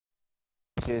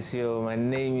Yes, yo, my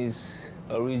name is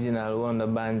Original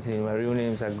 1DANBANTON. My real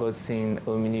name is Agostin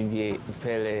Ominibie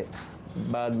Pele,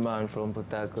 bad man from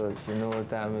Port Harcourt. You know what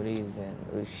time it is, man.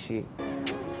 Oh shit.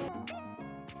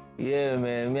 Yeah,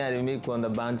 man, me I dey make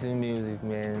 1DANBANTON music,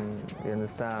 man. You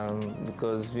understand?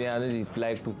 Because me I don't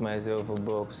like put myself a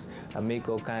box. I make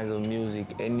all kinds of music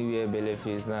anywhere belle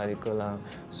face now they call am.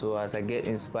 So as I get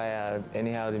inspired,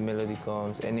 anyhow the melody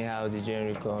comes, anyhow the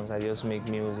genre comes, I just make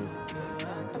music.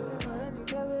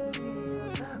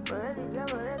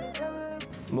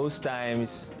 Most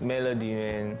times melody,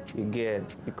 man, you get,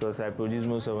 because I produce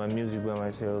most of my music by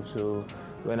myself. So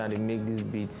when I make these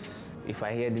beats, if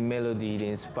I hear the melody, they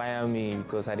inspire me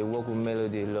because I work with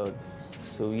melody a lot.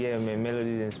 So yeah, man,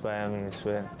 melodies inspire me, I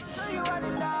swear.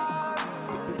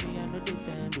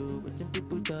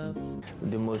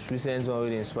 The most recent one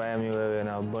that inspired me was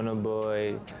now Burna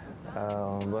Boy.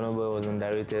 Burna Boy was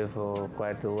underrated for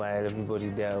quite a while. Everybody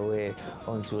there aware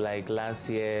until like last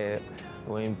year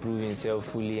when improving himself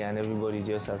fully and everybody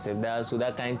just accept that. So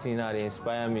that kind of thing now they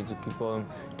inspire me to keep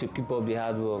up the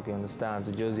hard work, you understand,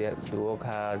 to just to work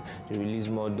hard, to release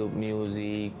more dope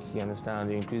music, you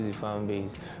understand, to increase the fan base.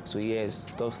 So yes,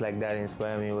 stuff like that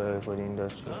inspire me well for the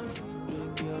industry.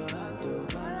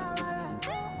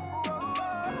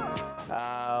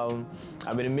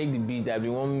 I've been make the beat, I've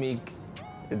been want to make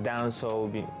the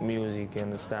dancehall music, you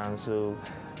understand. So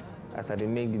as I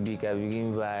make the beat, I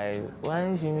begin vibe.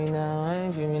 Why feel me now? Why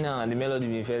feel me now? And the melody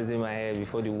be first in my head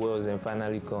before the words then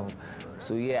finally come.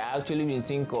 So yeah, I actually been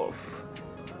think of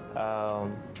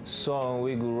song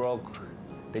we go rock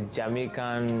the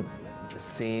Jamaican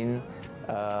scene.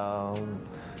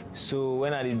 So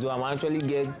when I do, I'm actually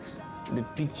get the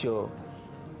picture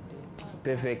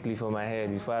perfectly for my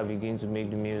head before I begin to make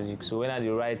the music. So when I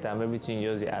write time, everything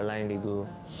just align, they go.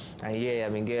 And yeah,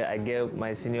 I get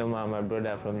my senior man, my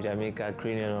brother from Jamaica,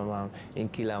 Cranium man, in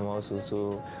kill him also.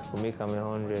 So we make him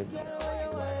 100.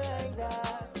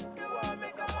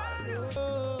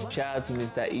 Shout out to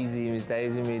Mr. Easy. Mr.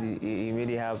 Easy made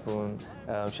it happen.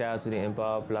 Shout out to the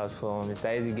Empower platform.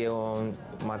 Mr. Easy get one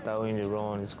matter in the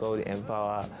run. It's called the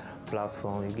Empower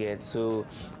platform, you get. So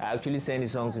I actually sent the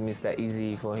song to Mr.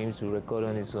 Easy for him to record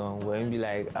on the song. Where he be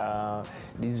like,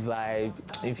 this vibe,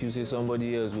 if you say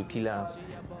somebody else will kill him.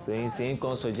 So he say he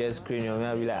can't suggest Cranium. Me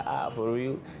I be like, for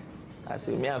real? I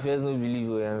say me I first no believe,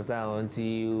 you understand,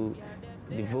 until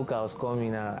the vocals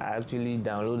coming out. I actually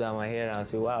download that my hair and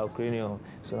say, wow, Cranium.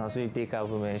 So now so you take up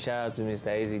with me. Shout out to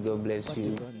Mr. Easy, God bless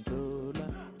you.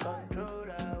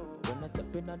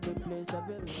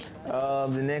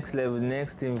 The next level, the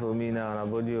next thing for me now, a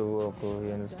body of work,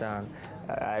 you understand.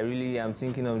 I really am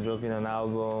thinking of dropping an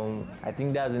album. I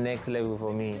think that's the next level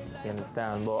for me, you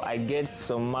understand. But I get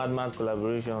some mad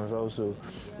collaborations also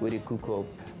with the cook up.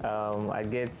 I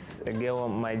get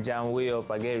my jam way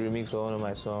up. I get a remix for one of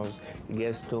my songs. I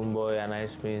get Stoneboy and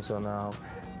Ice Prince on now.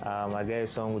 I get a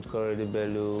song with Corey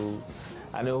Bello.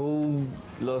 And a whole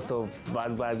lot of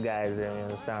bad guys, you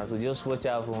understand. So just watch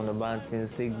out for 1DANBANTON,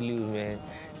 stay glued, man.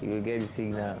 You will get the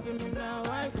signal.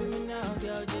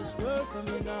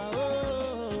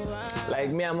 Like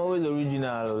me, I'm always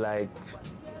original. Like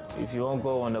if you won't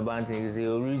call 1DANBANTON, you say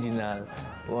original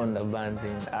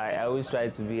 1DANBANTON. I always try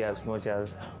to be as much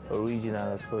as original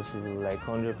as possible, like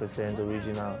 100%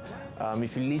 original.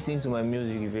 If you listen to my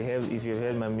music, if you've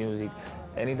heard my music,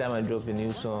 anytime I drop a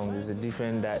new song, it's a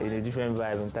different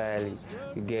vibe entirely.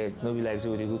 You get, no be like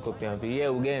so they go copy and paste. Yeah,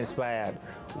 we get inspired.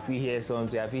 If we hear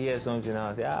something, now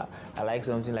I say, I like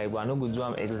something like, but I no go do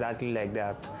them exactly like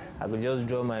that. I could just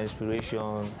draw my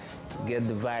inspiration, get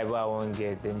the vibe I want to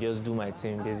get, then just do my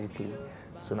thing basically.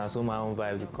 So now so my own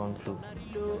vibe will come through.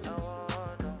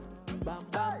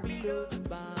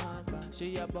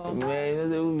 Man, you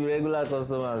know, we be regular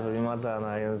customers for the matter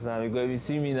now, you understand? Because if you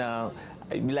see me now,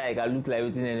 I be like, I look like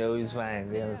everything and they always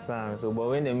find, you understand? So, but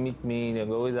when they meet me, they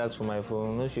always ask for my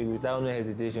phone. No shit, without no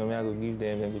hesitation, I go give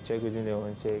them, they go check everything they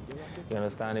want to check. You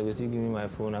understand? They go still give me my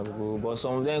phone, I go. But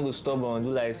some of them go stubborn,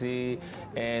 do like say,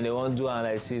 and they won't do and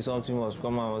like say something must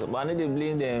come out. But I know they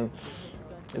blame them.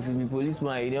 If you be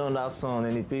policeman, you don't on that song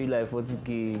and they pay you like 40K,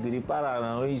 you go to para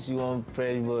now. When you see one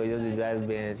fresh boy just drive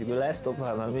Benz, you go like stop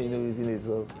her and make you know everything is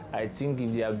up. I think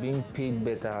if they are being paid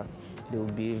better, they will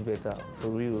behave better,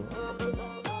 for real.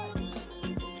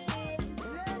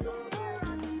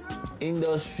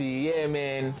 Industry, yeah,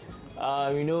 man.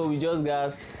 You know, we just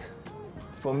got,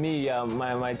 for me,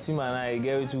 my team and I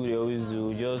get what we always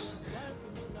do. Just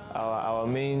our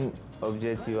main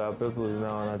objective, our purpose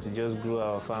now, to just grow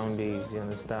our fan base, you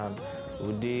understand.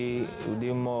 We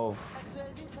do more of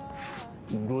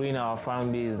growing our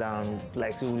fan base and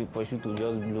like so we pursue to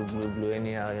just blow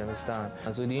anyhow, you understand?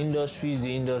 And so the industry is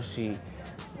the industry.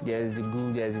 There's the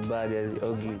good, there's the bad, there's the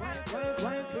ugly.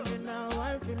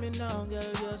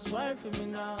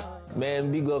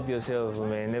 Man, big up yourself,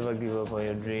 man. Never give up on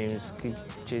your dreams. Keep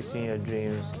chasing your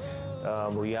dreams.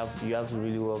 But you have to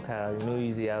really work hard. It's not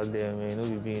easy out there, man. No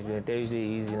be they tell you say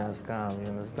easy and scam, you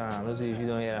understand? Also, if you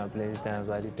don't hear that plenty times,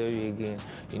 but they tell you again,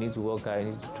 you need to work hard,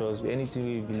 you need to trust. Anything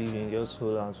you believe in, just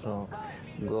hold on strong.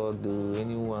 God do,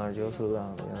 anyone, just hold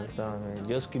on, you understand, man?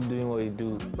 Just keep doing what you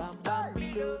do.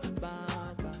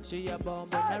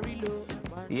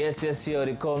 Yes,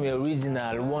 they call me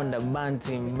original,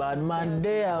 1DANBANTON, bad man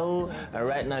there, oh. And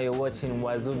right now you're watching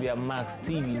Wazobia Max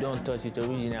TV, don't touch it,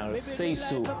 original, say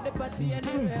so.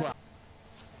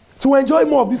 To enjoy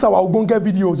more of these our Ogbonge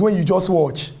videos when you just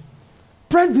watch,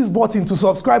 press this button to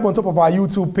subscribe on top of our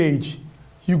YouTube page.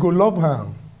 You go love her.